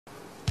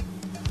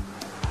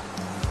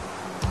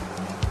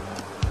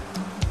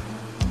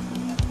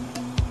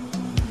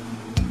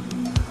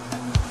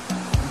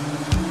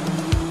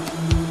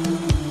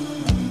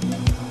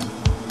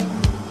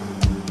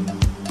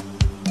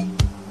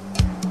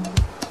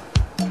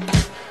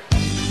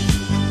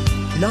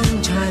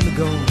Long time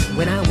ago,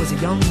 when I was a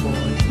young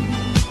boy,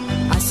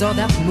 I saw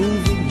that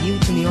moving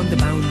mutiny on the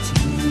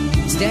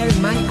mountain,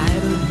 staring my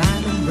idol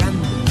Marlon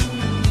Brando,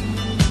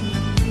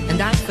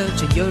 and I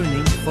felt a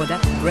yearning for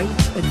that great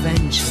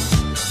adventure.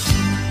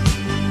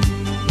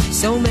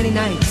 So many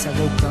nights I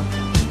woke up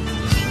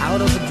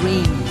out of a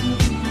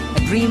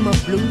dream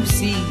of blue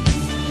seas,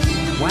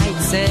 white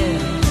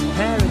sand,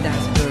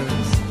 paradise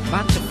birds,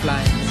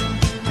 butterflies,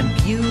 and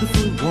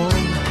beautiful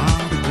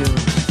warm-hearted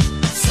girls.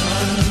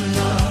 Son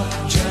of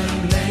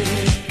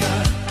Jamaica,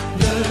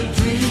 the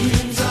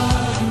dreams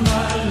of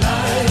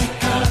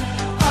Malika,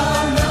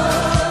 our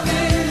love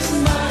is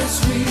my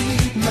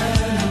sweet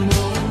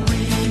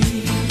memory.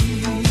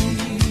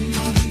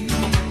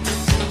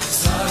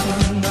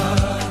 Son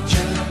of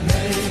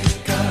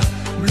Jamaica,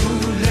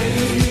 blue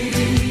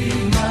lady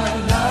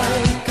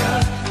Malika,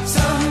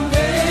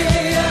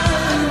 someday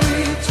I'll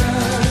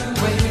return,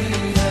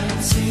 wait and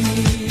see.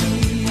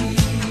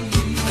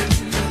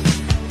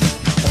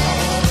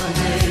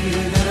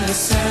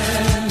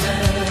 Sand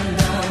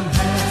and I'm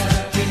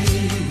happy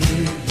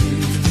with you.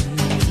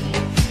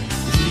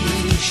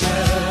 We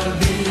shall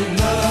be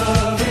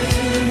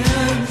loving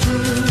and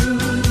true.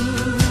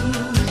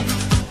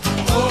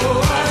 Oh,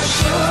 I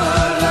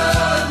sure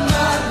love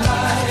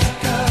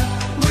Malika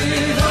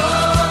with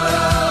all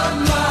of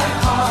my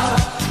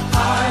heart.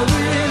 I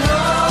will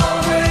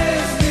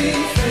always be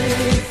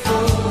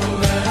faithful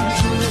and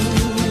true.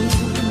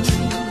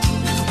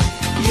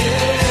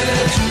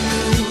 Yeah, true.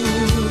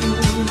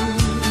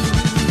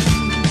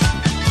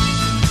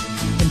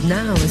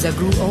 Now as I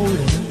grew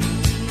older,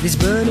 this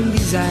burning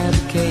desire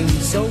became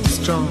so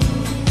strong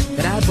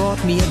that I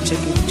bought me a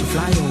ticket to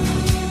fly over.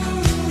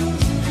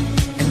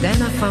 And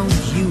then I found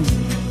you,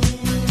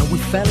 and we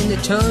fell in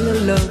eternal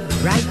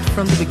love right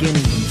from the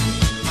beginning.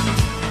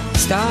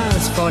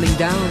 Stars falling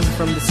down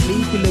from the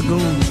sleepy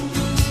lagoon,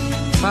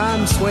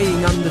 palms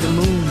swaying under the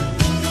moon,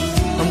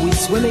 and we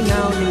swimming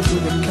out into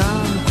the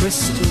calm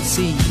crystal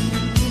sea.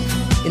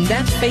 In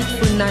that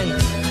fateful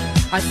night,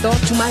 I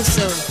thought to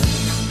myself,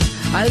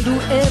 I'll do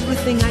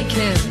everything I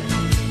can,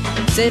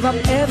 save up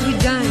every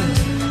dime,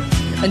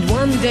 and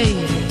one day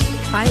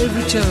I'll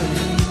return,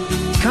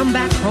 come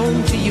back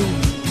home to you,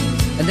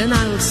 and then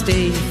I'll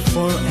stay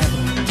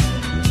forever,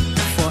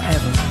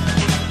 forever.